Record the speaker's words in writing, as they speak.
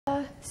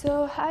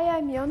So, hi,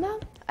 I'm Jona.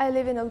 I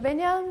live in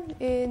Albania,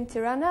 in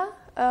Tirana,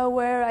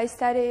 where I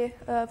study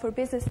for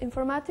business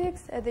informatics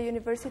at the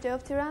University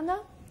of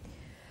Tirana.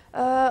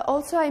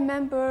 Also, I'm a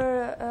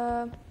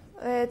member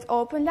at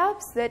Open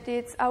Labs, that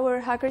is our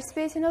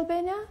hackerspace in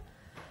Albania.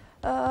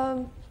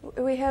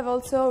 We have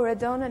also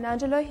Radon and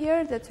Angelo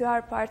here, that we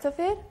are part of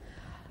it.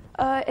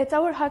 At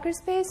our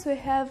hackerspace, we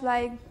have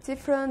like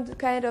different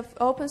kind of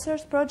open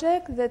source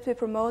projects that we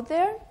promote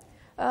there.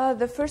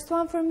 The first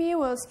one for me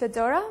was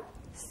Fedora.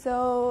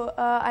 So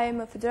I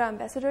am a Fedora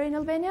ambassador in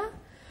Albania.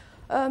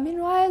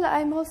 Meanwhile,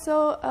 I'm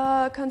also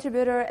a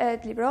contributor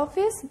at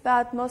LibreOffice,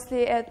 but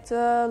mostly at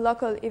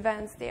local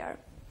events there.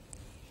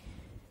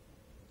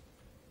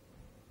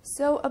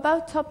 So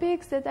about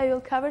topics that I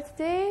will cover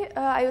today,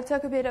 I will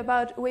talk a bit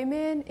about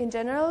women in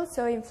general,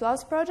 so in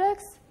FLOSS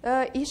projects,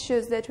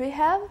 issues that we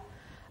have,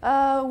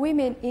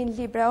 women in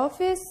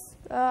LibreOffice.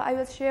 I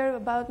will share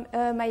about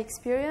my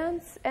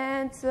experience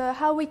and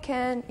how we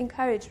can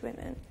encourage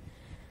women.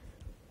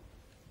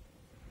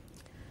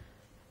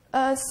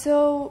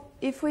 So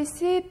if we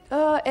see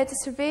at a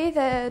survey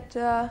that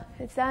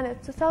it's done in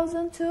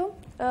 2002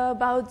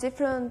 about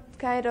different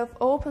kind of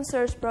open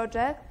source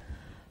projects,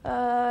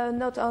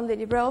 not only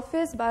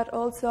LibreOffice, but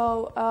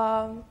also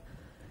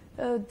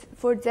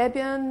for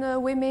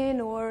Debian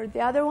women or the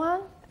other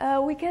one,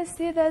 we can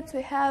see that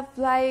we have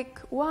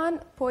like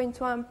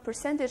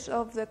 1.1%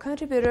 of the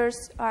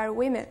contributors are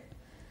women.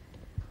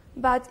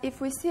 But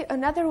if we see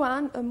another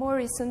one, a more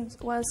recent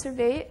one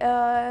survey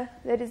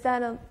that is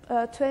done in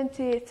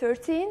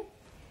 2013,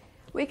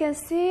 we can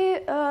see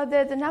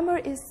that the number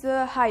is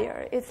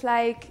higher. It's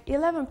like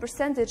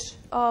 11%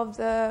 of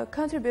the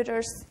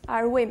contributors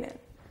are women.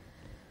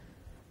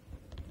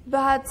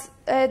 But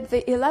at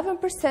the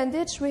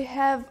 11%, we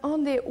have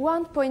only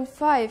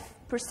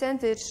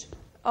 1.5%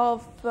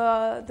 of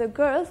the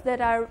girls that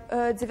are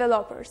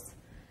developers.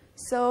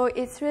 So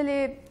it's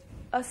really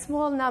a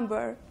small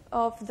number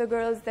of the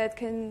girls that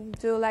can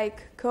do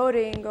like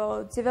coding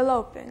or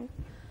developing.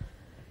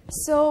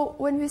 So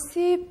when we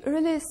see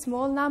really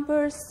small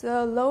numbers,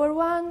 lower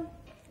one,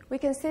 we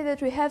can say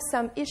that we have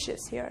some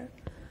issues here.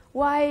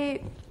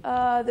 Why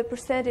the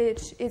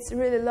percentage is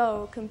really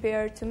low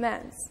compared to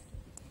men's?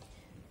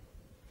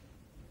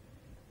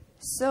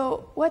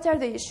 So what are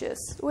the issues?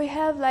 We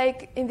have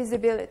like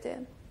invisibility.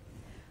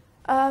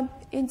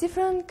 In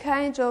different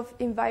kinds of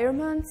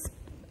environments,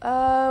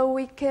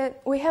 we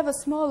have a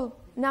small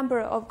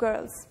number of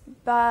girls,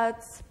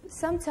 but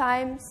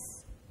sometimes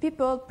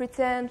people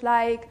pretend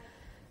like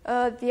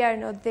they are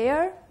not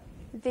there.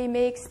 They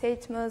make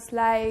statements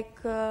like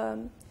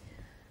they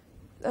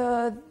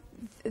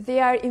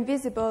are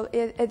invisible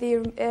at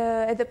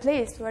the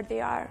place where they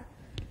are.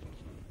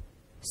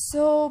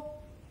 So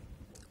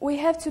we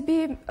have to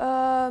be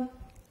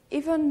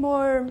even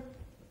more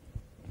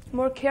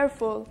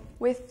careful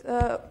with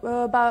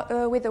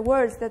the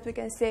words that we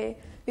can say,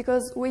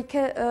 because we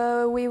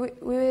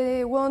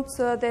want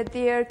that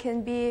there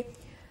can be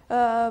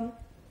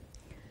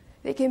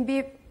they can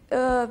be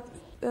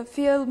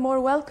feel more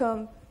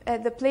welcome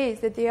at the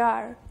place that they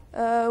are.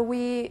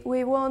 We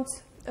want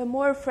a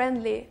more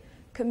friendly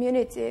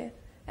community,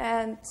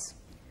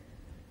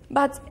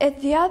 but at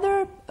the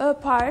other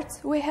part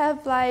we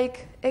have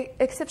like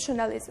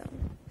exceptionalism.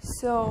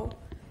 So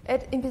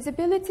at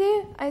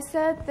invisibility, I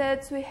said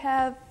that we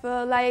have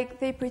like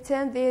they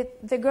pretend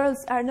that the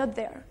girls are not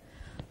there.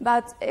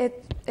 But at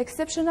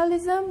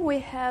exceptionalism,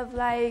 we have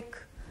like,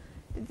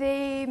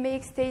 they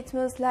make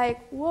statements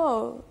like,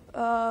 whoa,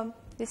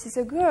 this is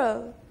a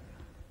girl,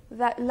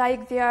 that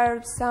like they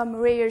are some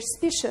rare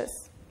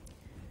species.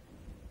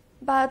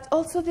 But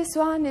also this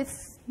one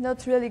is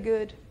not really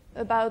good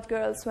about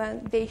girls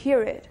when they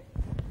hear it.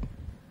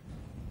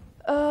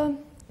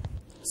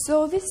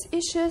 So these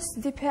issues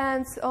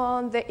depend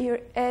on the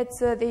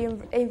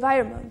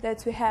environment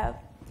that we have.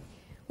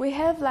 We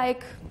have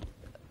like,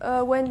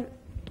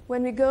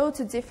 when we go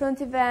to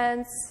different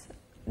events,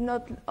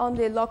 not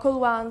only local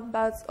ones,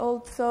 but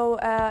also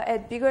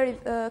at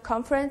bigger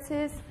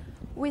conferences,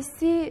 we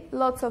see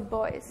lots of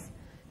boys.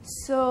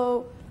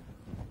 So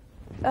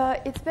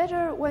it's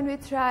better when we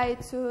try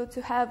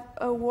to have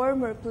a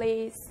warmer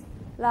place,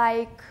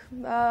 like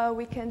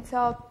we can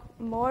talk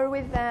more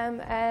with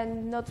them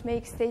and not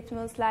make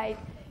statements like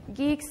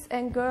geeks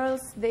and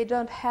girls, they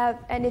don't have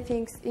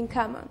anything in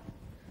common.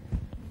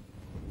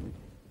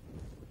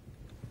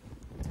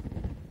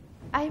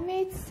 I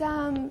made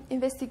some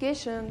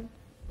investigation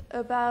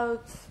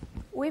about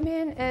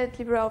women at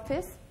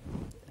LibreOffice.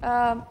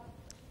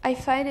 I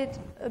find it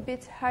a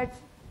bit hard,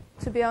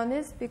 to be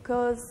honest,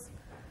 because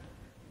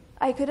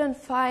I couldn't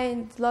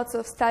find lots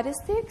of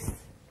statistics,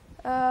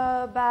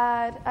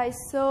 but I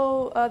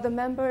saw the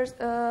members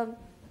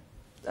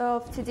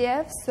of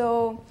TDF.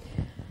 So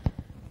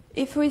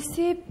if we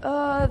see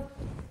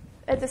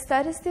at the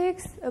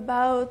statistics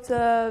about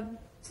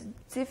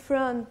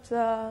different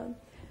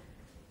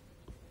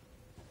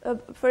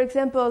for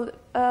example,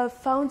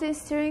 founding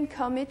steering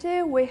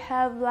committee, we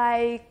have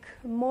like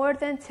more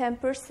than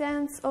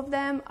 10% of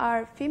them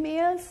are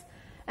females,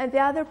 and the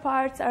other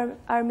parts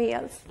are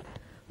males.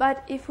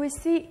 But if we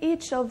see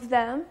each of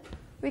them,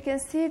 we can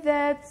see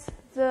that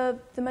the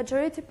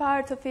majority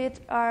part of it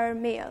are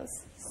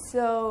males.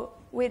 So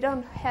we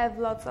don't have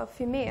lots of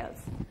females.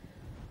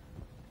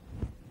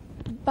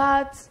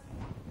 But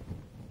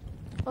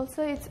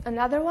also it's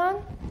another one.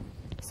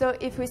 So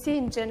if we see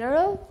in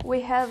general,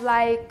 we have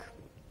like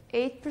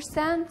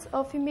 8%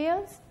 of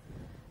females.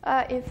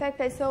 In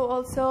fact, I saw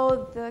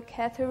also the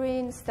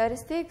Catherine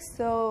statistics.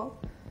 So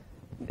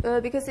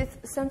because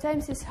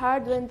sometimes it's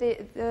hard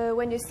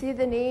when you see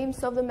the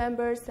names of the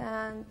members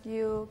and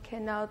you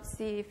cannot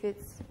see if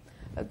it's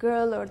a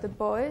girl or the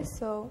boy.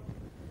 So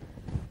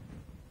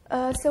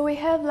we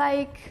have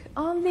like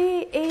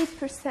only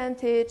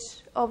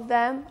 8% of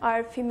them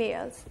are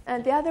females,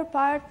 and the other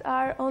part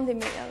are only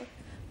male.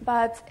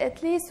 But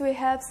at least we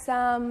have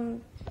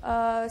some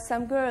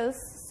girls,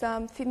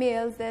 some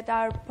females that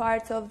are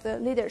part of the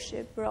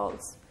leadership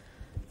roles.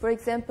 For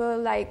example,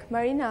 like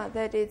Marina,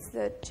 that is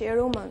the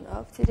chairwoman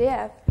of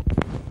TDF.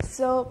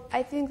 So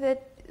I think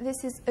that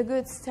this is a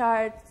good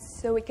start,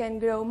 so we can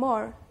grow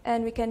more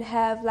and we can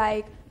have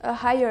like a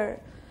higher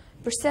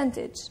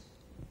percentage.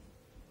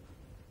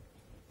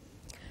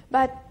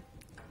 But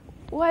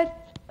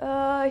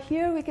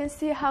here we can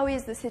see how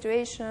is the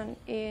situation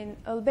in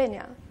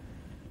Albania.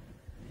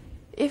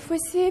 If we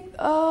see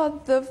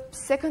the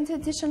second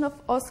edition of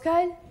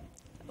OSCAL,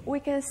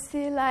 we can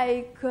see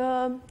like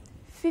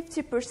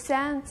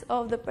 50%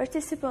 of the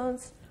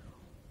participants,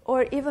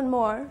 or even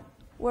more,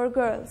 were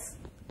girls.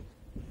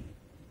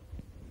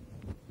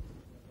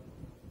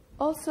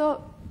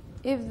 Also,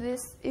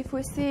 if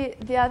we see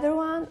the other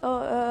one,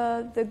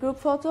 the group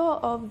photo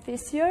of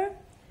this year,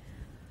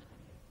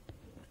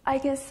 I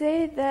can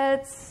say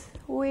that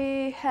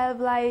we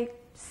have like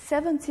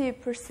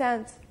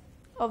 70%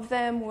 of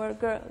them were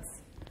girls.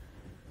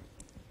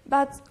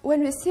 But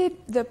when we see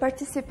the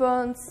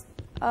participants,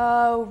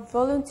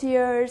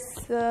 volunteers,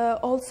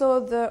 also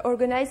the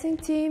organizing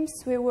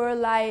teams, we were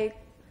like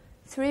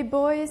 3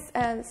 boys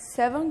and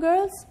 7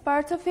 girls,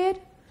 part of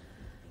it.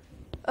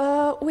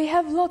 We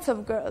have lots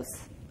of girls.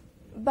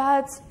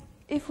 But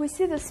if we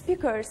see the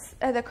speakers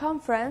at the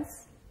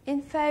conference,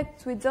 in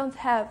fact, we don't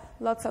have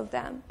lots of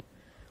them.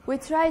 We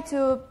try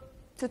to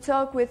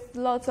talk with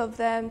lots of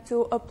them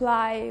to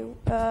apply.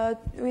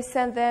 We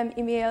send them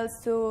emails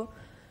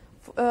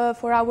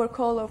for our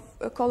call of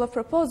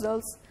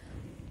proposals,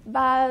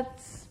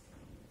 but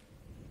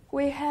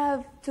we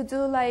have to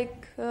do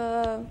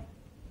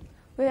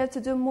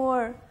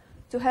more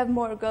to have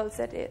more girls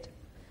at it.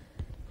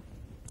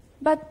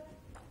 But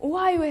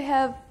why we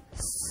have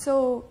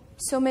so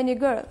many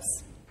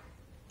girls?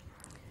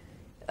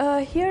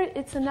 Here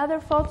it's another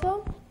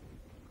photo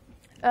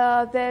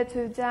that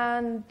we've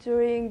done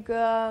during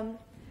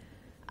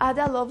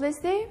Ada Lovelace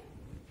Day.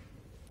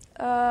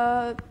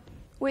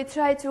 We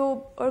try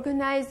to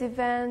organize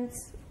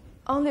events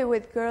only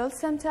with girls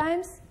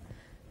sometimes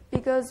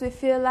because we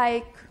feel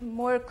like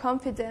more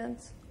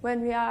confident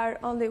when we are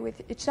only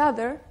with each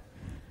other,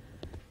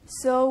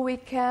 so we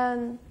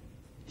can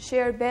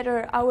share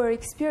better our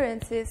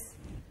experiences.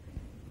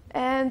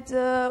 And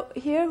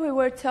here we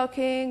were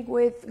talking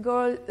with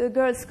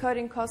Girls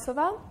Coding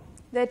Kosovo,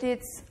 that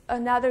it's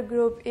another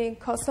group in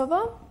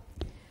Kosovo,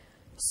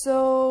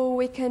 so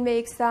we can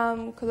make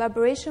some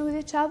collaboration with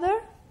each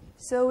other.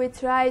 So we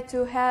try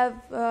to have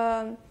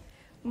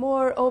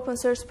more open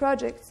source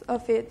projects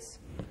of it.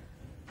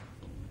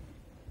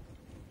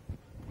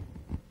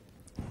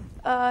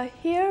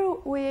 Here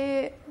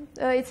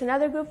it's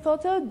another group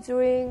photo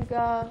during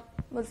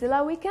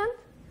Mozilla weekend.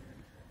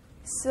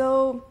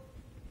 So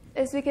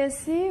as we can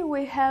see,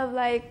 we have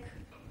like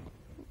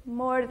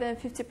more than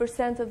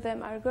 50% of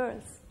them are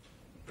girls.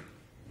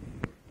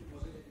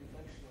 Was it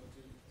intentional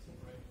to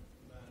separate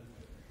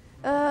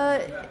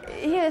man?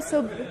 Yeah,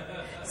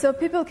 so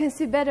people can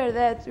see better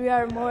that we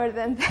are more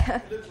than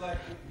that. It looks like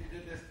you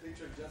did this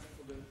picture just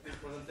for this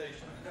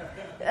presentation.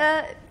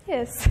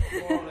 Yes.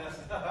 More or less.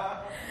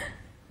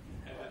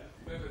 And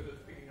then with the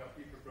picking up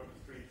people from the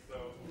street, so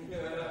the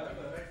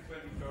next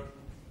 20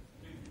 persons,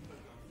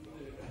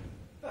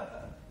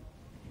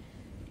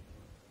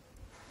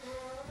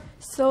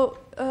 So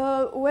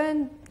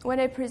when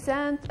I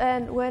present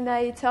and when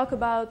I talk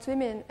about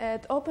women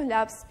at Open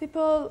Labs,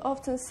 people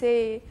often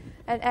say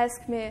and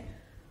ask me,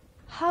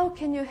 how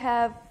can you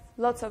have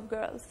lots of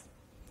girls?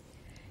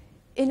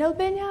 In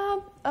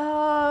Albania,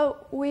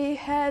 we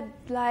had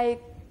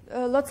like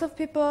lots of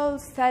people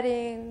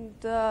studying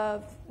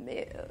at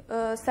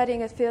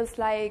fields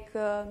like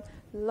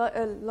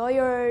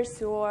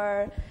lawyers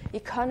or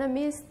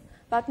economists,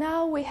 but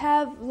now we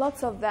have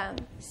lots of them,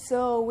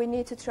 so we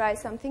need to try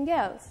something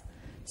else.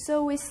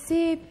 So we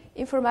see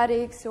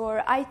informatics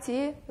or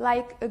IT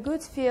like a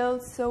good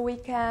field, so we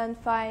can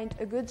find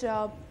a good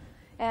job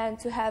and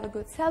to have a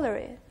good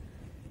salary.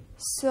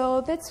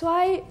 So that's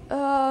why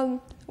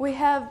we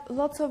have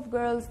lots of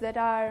girls that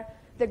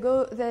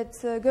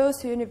goes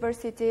to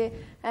university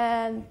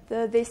and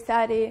they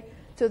study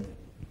to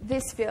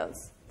these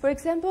fields. For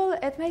example,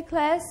 at my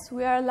class,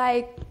 we are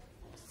like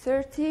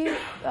 30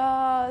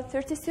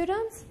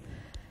 students,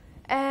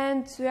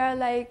 and we are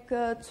like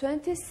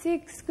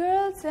 26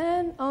 girls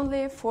and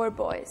only 4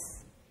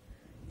 boys.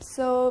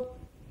 So,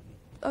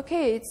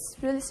 okay, it's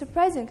really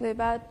surprisingly,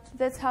 but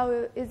that's how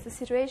is the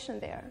situation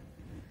there.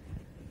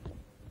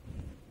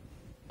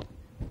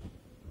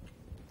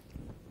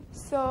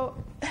 So,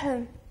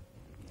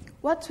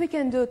 what we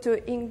can do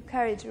to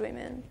encourage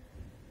women?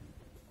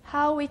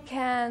 How we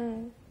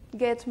can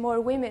get more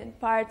women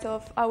part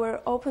of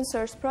our open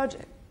source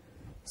project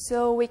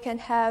so we can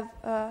have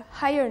a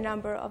higher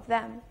number of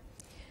them?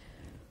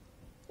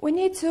 We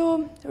need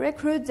to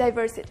recruit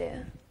diversity.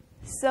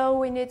 So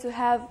we need to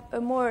have a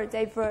more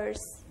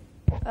diverse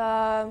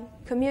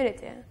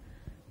community.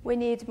 We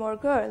need more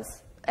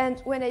girls.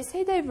 And when I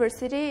say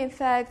diversity, in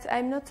fact,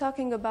 I'm not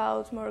talking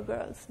about more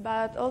girls,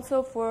 but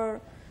also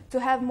to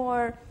have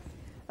more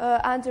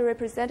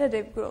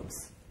underrepresented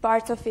groups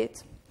part of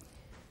it.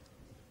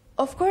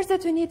 Of course,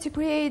 that we need to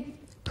create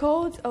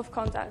code of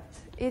conduct.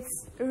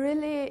 It's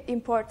really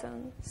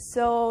important,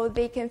 so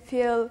they can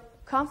feel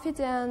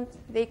confident,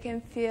 they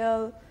can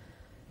feel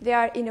they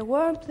are in a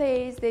warm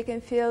place, they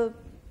can feel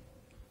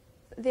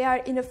they are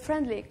in a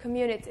friendly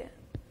community.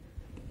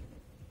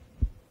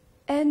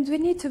 And we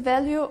need to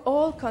value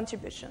all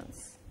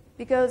contributions,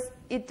 because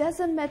it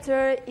doesn't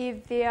matter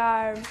if they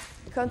are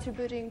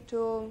contributing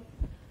to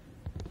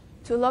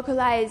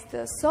localize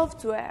the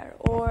software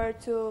or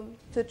to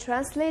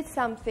translate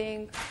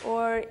something,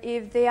 or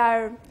if they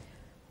are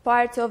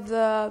part of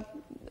the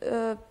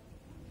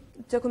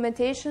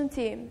documentation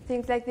team,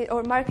 things like that,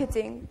 or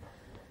marketing.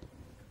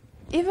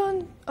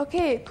 Even,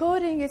 okay,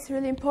 coding is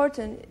really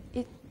important.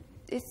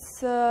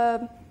 It's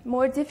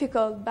more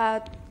difficult,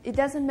 but it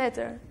doesn't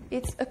matter.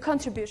 It's a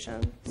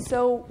contribution.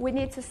 So we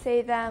need to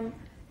say them,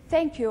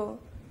 thank you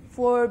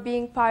for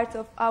being part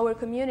of our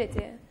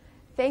community.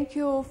 Thank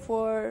you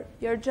for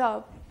your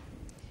job.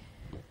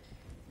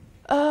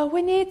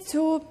 We need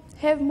to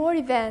have more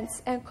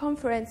events and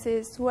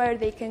conferences where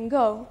they can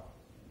go.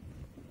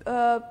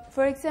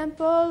 For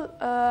example,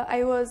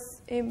 I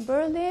was in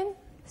Berlin,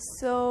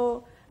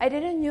 so I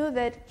didn't know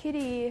that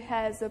Kitty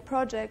has a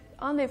project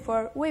only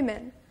for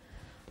women.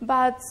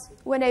 But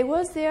when I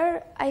was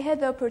there, I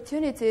had the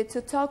opportunity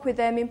to talk with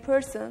them in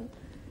person,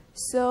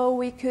 so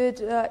we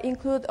could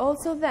include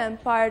also them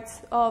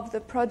parts of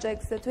the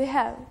projects that we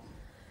have.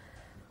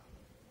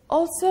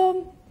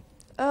 Also,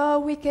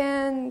 we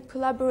can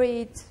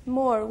collaborate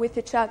more with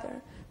each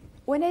other.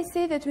 When I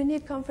say that we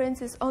need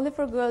conferences only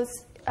for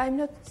girls, I'm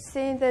not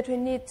saying that we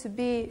need to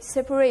be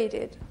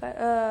separated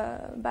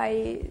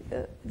by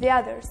the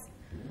others,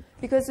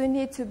 because we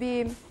need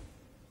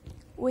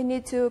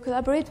to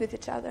collaborate with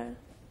each other.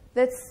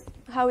 That's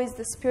how is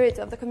the spirit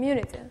of the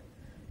community,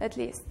 at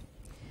least.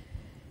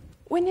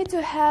 We need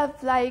to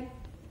have like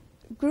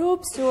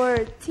groups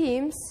or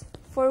teams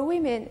for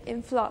women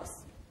in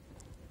FLOSS.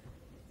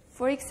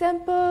 For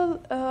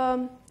example,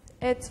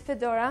 at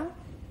Fedora,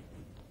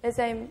 as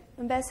I'm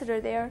ambassador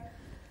there,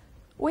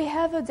 we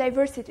have a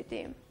diversity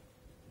team.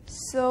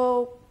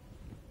 So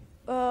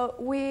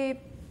we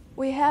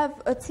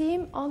have a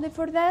team only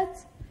for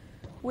that.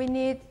 We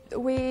need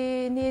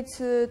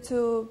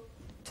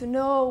to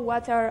know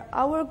what are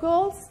our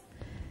goals,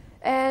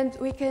 and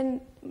we can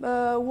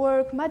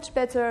work much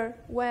better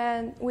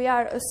when we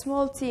are a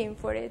small team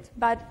for it.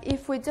 But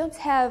if we don't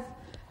have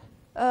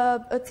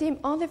a team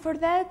only for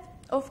that,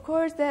 of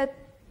course that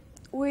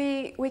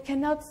we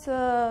cannot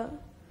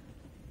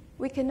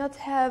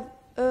have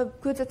a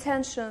good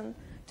attention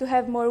to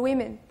have more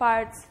women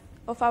parts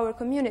of our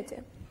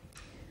community.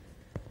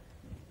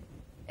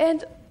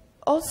 And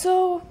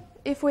also,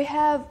 if we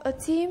have a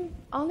team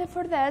only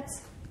for that,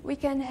 we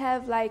can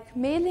have like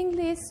mailing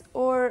lists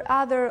or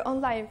other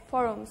online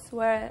forums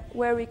where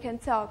we can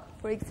talk.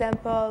 For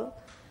example,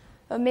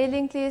 a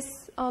mailing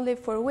list only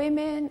for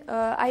women,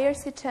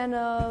 IRC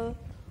channel,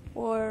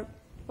 or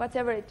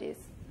whatever it is.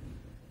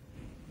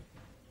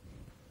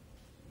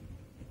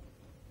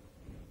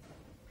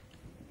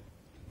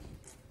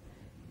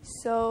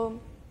 So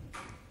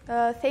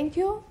thank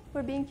you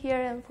for being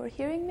here and for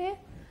hearing me.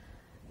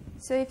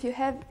 So if you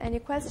have any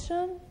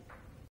question,